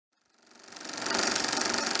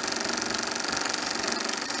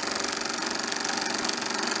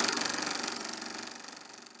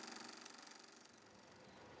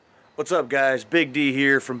What's up, guys? Big D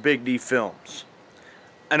here from Big D Films.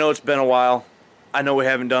 I know it's been a while. I know we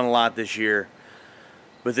haven't done a lot this year,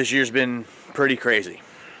 but this year's been pretty crazy.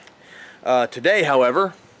 Today,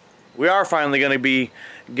 however, we are finally going to be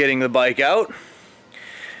getting the bike out,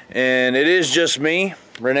 and it is just me.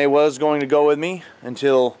 Renee was going to go with me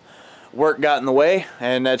until work got in the way,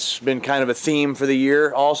 and that's been kind of a theme for the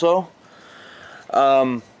year also.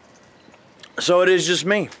 So it is just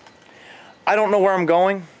me. I don't know where I'm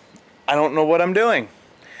going. I don't know what I'm doing.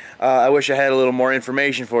 I wish I had a little more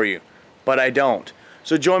information for you, but I don't.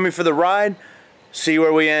 So join me for the ride, see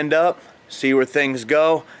where we end up, see where things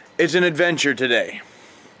go. It's an adventure today.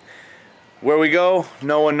 Where we go,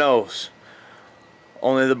 no one knows.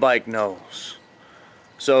 Only the bike knows.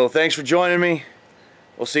 So thanks for joining me.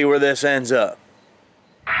 We'll see where this ends up.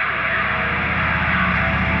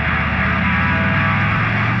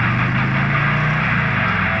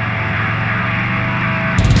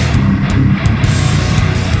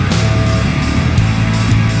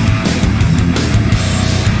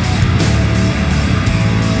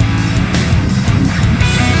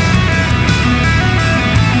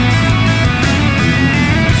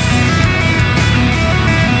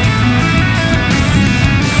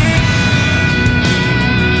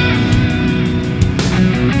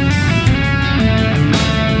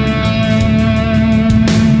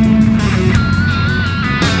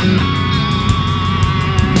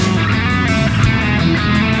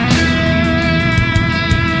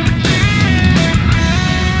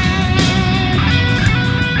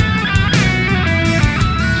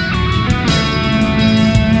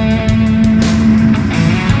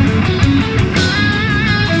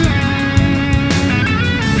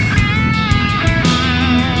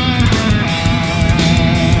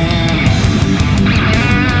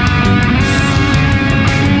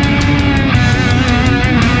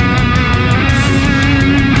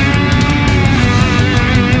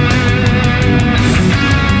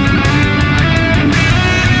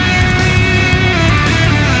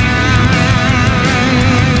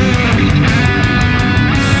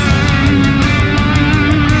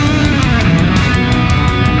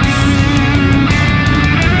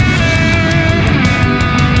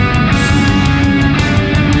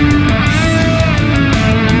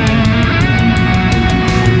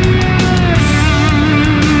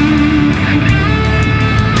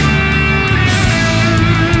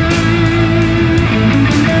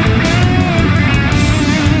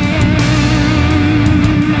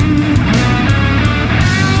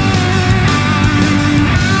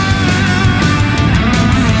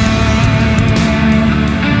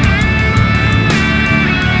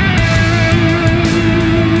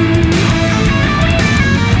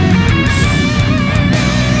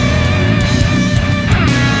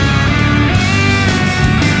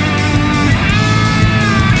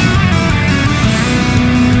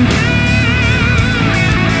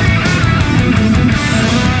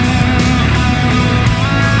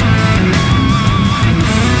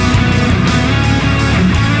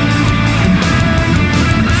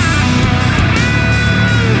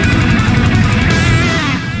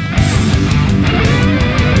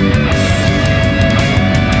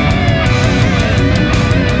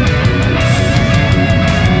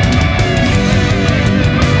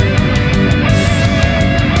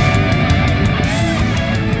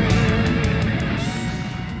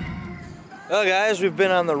 Well, guys, we've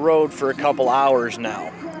been on the road for a couple hours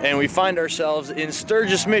now, and we find ourselves in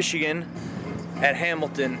Sturgis, Michigan at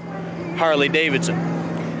Hamilton Harley-Davidson.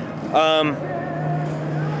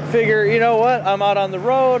 Figure, you know what, I'm out on the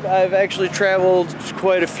road. I've actually traveled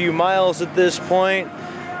quite a few miles at this point.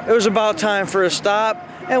 It was about time for a stop,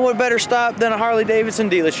 and what better stop than a Harley-Davidson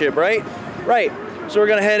dealership, right? Right. So we're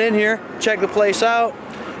gonna head in here, check the place out,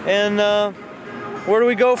 and where do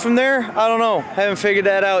we go from there? I don't know. Haven't figured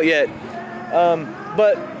that out yet.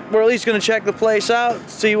 But we're at least gonna check the place out,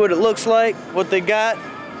 see what it looks like, what they got.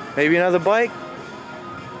 Maybe another bike?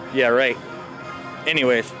 Yeah, right.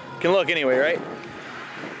 Anyways, can look anyway, right?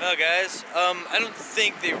 Well, guys, I don't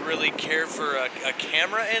think they really care for a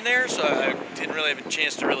camera in there, so I didn't really have a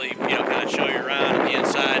chance to really, you know, kind of show you around on the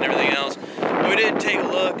inside and everything else. But we did take a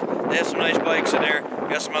look. They have some nice bikes in there,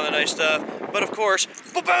 got some other nice stuff. But of course,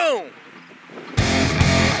 boom!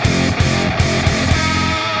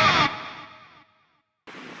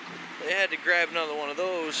 They had to grab another one of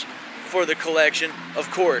those for the collection,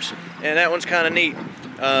 of course, and that one's kind of neat.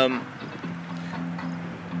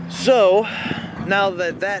 So now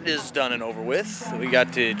that that is done and over with, we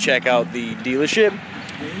got to check out the dealership.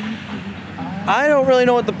 I don't really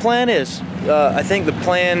know what the plan is. I think the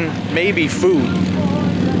plan may be food.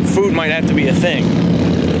 Food might have to be a thing.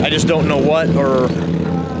 I just don't know what or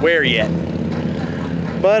where yet.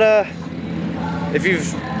 But if you've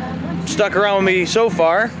stuck around with me so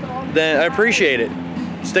far, then I appreciate it.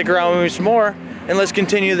 Stick around with me some more, and let's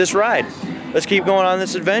continue this ride. Let's keep going on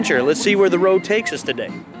this adventure. Let's see where the road takes us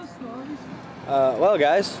today. Well,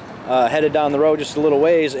 guys, headed down the road just a little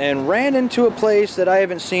ways and ran into a place that I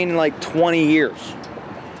haven't seen in like 20 years.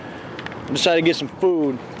 Decided to get some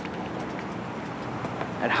food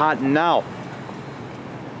at Hot 'N Now.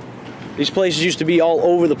 These places used to be all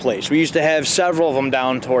over the place. We used to have several of them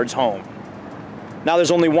down towards home. Now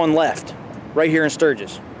there's only one left, right here in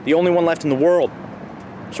Sturgis. The only one left in the world.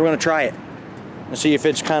 So we're gonna try it and see if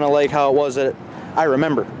it's kind of like how it was that I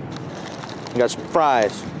remember. We got some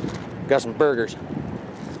fries, got some burgers.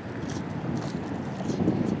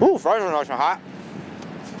 Ooh, fries are nice and hot.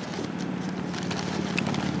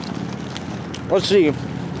 Let's see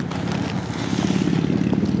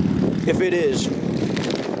if it is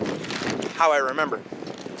how I remember.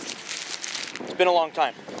 It's been a long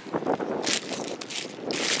time.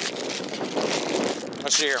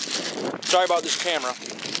 Let's see here. Sorry about this camera.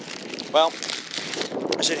 Well,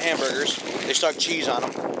 I said hamburgers. They stuck cheese on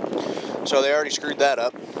them, so they already screwed that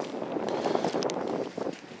up.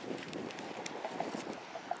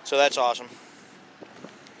 So that's awesome.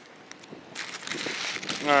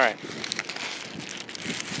 All right.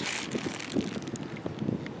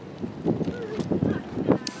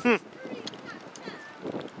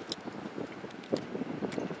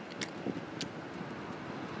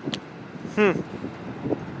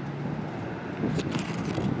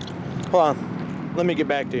 Hold on, let me get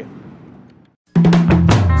back to you.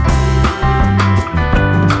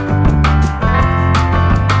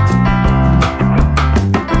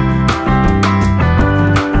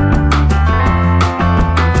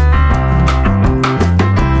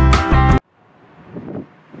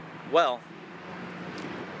 Well,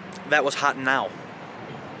 that was Hot 'N Now.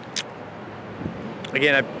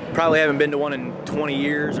 Again, I probably haven't been to one in 20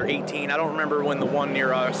 years or 18. I don't remember when the one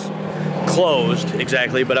near us closed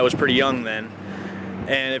exactly, but I was pretty young then.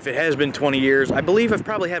 And if it has been 20 years, I believe I've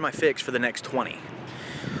probably had my fix for the next 20.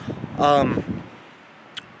 The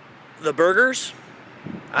burgers,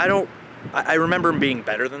 I remember them being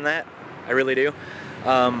better than that. I really do.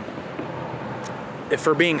 If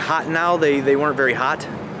for being hot now, they weren't very hot.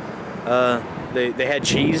 They had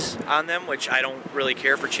cheese on them, which I don't really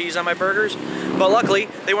care for cheese on my burgers. But luckily,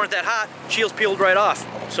 they weren't that hot. Shields peeled right off.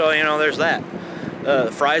 So, you know, there's that.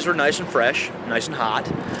 The fries were nice and fresh, nice and hot.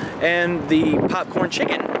 And the popcorn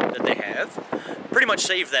chicken that they have pretty much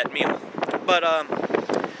saved that meal. But,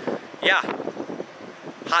 yeah.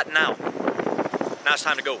 Hot now. Now it's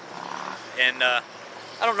time to go. And, I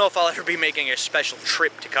don't know if I'll ever be making a special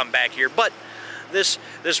trip to come back here, but this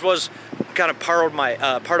was kind of part of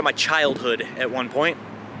my childhood at one point.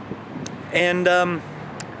 And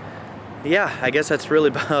yeah, I guess that's really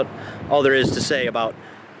about all there is to say about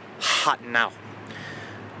Hot 'N Now.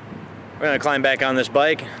 We're gonna climb back on this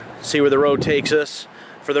bike, see where the road takes us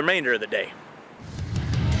for the remainder of the day.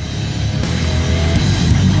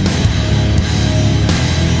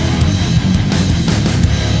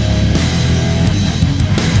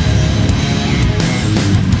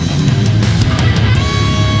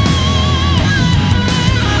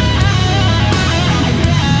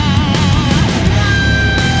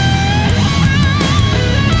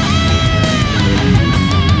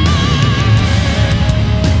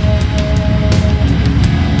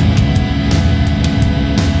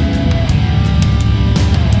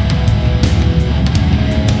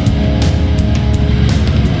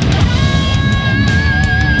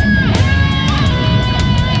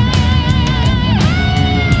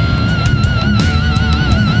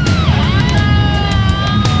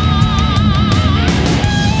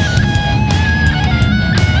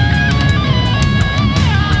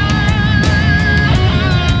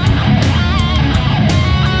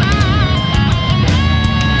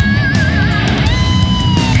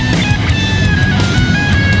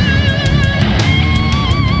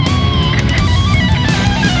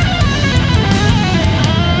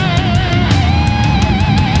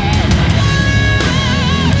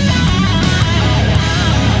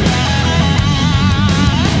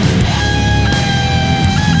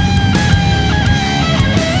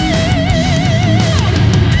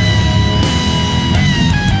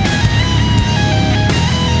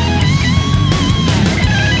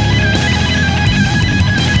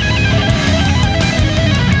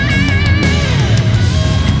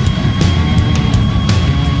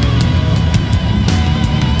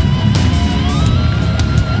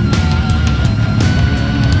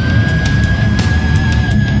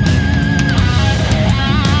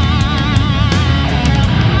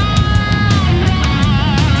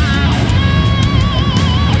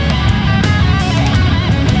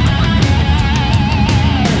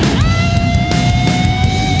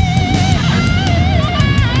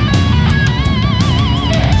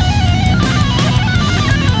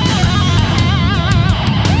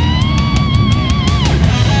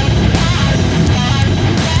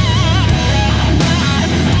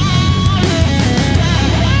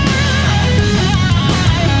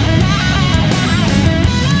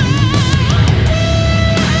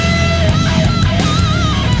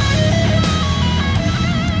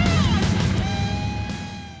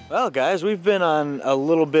 Well, guys, we've been on a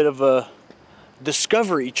little bit of a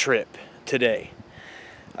discovery trip today.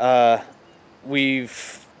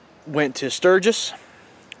 We've went to Sturgis,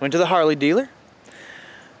 went to the Harley dealer,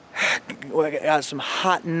 got some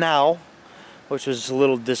hot now, which was a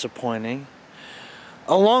little disappointing.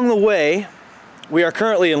 Along the way, we are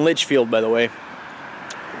currently in Litchfield, by the way,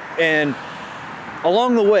 and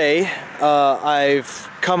along the way, I've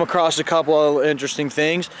come across a couple of interesting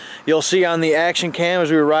things. You'll see on the action cam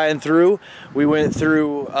as we were riding through, we went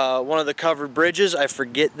through one of the covered bridges. I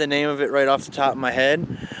forget the name of it right off the top of my head,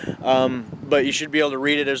 but you should be able to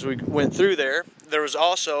read it as we went through there. There was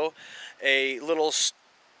also a little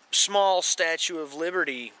small Statue of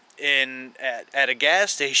Liberty at a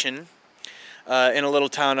gas station in a little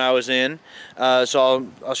town I was in. So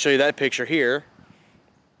I'll show you that picture here.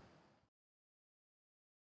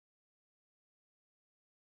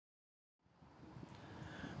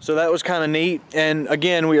 So that was kind of neat, and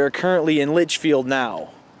again, we are currently in Litchfield now,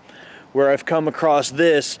 where I've come across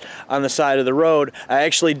this on the side of the road. I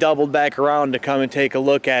actually doubled back around to come and take a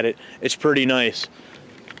look at it. It's pretty nice.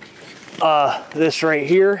 This right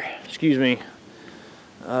here, excuse me,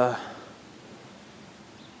 I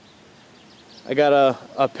got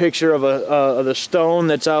a picture of the stone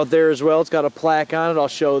that's out there as well. It's got a plaque on it. I'll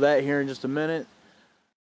show that here in just a minute.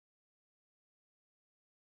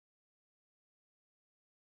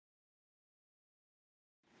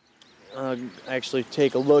 Actually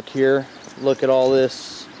take a look here. Look at all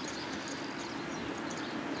this.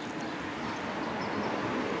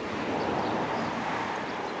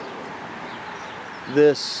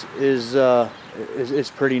 This is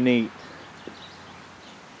pretty neat.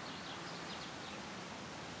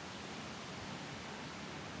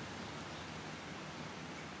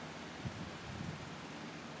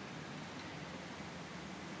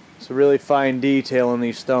 It's a really fine detail in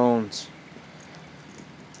these stones.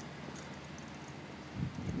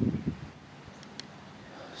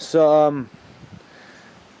 So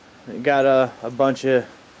got a bunch of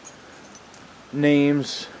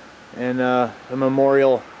names and a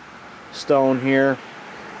memorial stone here.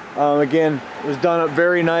 Again, it was done up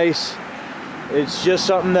very nice. It's just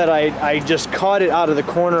something that I just caught it out of the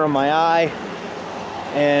corner of my eye,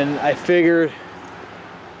 and I figured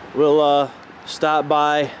we'll stop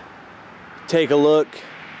by, take a look,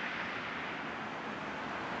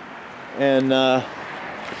 and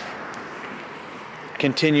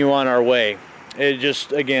continue on our way. It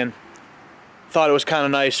just, again, thought it was kind of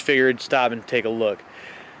nice, figured stop and take a look.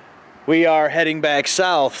 We are heading back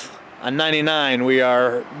south on 99. We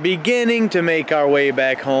are beginning to make our way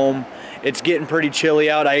back home. It's getting pretty chilly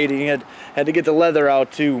out. I had to get the leather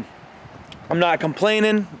out too. I'm not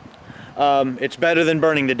complaining. It's better than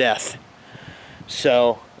burning to death.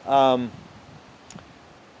 So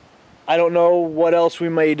I don't know what else we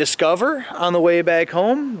may discover on the way back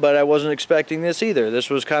home, but I wasn't expecting this either. This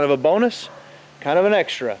was kind of a bonus, kind of an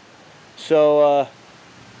extra. So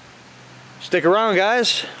stick around,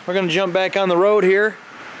 guys. We're gonna jump back on the road here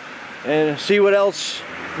and see what else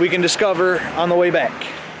we can discover on the way back.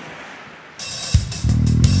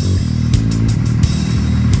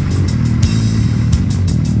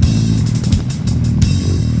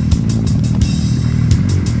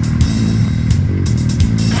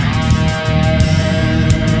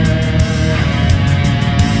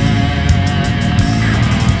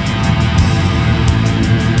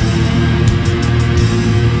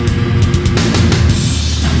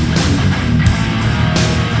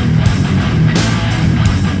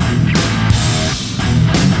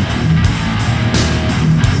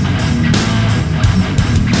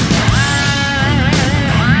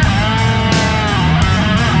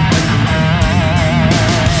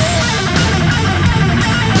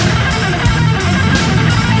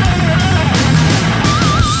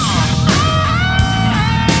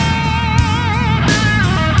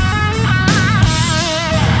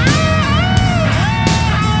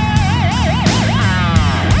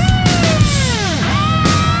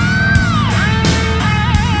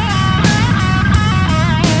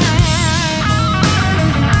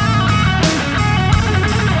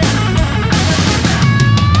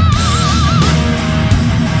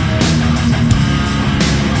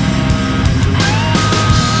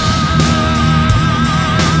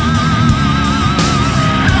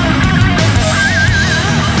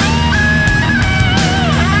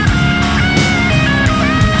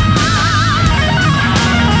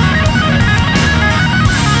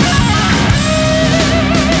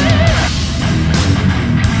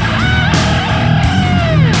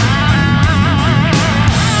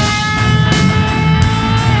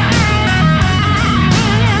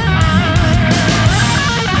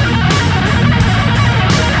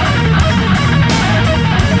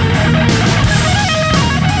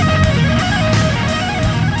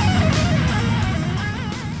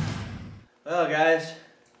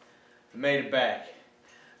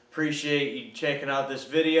 Appreciate you checking out this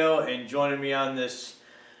video and joining me on this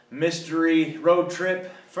mystery road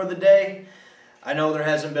trip for the day. I know there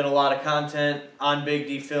hasn't been a lot of content on Big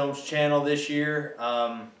D Films channel this year.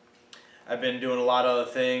 I've been doing a lot of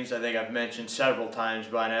other things. I think I've mentioned several times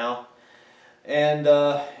by now. And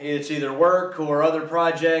it's either work or other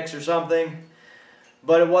projects or something.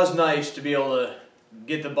 But it was nice to be able to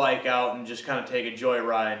get the bike out and just kind of take a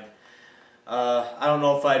joyride. I don't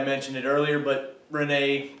know if I mentioned it earlier, but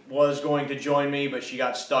Renee was going to join me, but she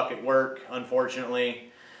got stuck at work,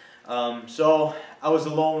 unfortunately. So I was the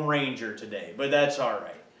Lone Ranger today, but that's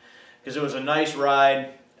alright, because it was a nice ride.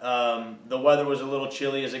 The weather was a little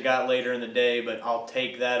chilly as it got later in the day, but I'll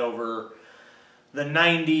take that over the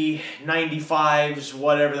 90, 95s,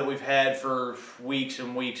 whatever that we've had for weeks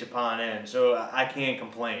and weeks upon end. So I can't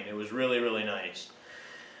complain. It was really, really nice.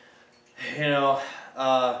 You know,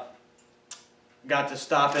 got to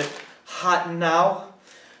stop it hot now.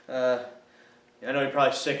 I know you're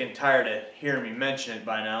probably sick and tired of hearing me mention it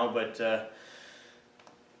by now, but I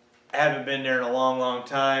haven't been there in a long, long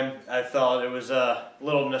time. I thought it was a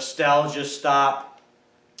little nostalgia stop,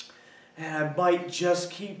 and I might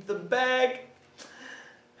just keep the bag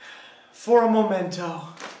for a memento.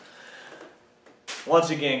 Once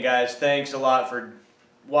again, guys, thanks a lot for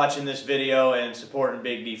watching this video and supporting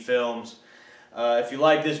Big D Films. If you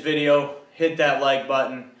like this video, hit that like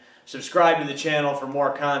button. Subscribe to the channel for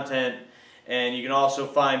more content, and you can also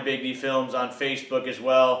find Big D Films on Facebook as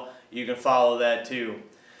well. You can follow that too.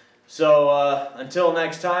 So until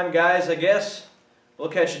next time, guys, I guess we'll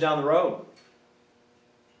catch you down the road.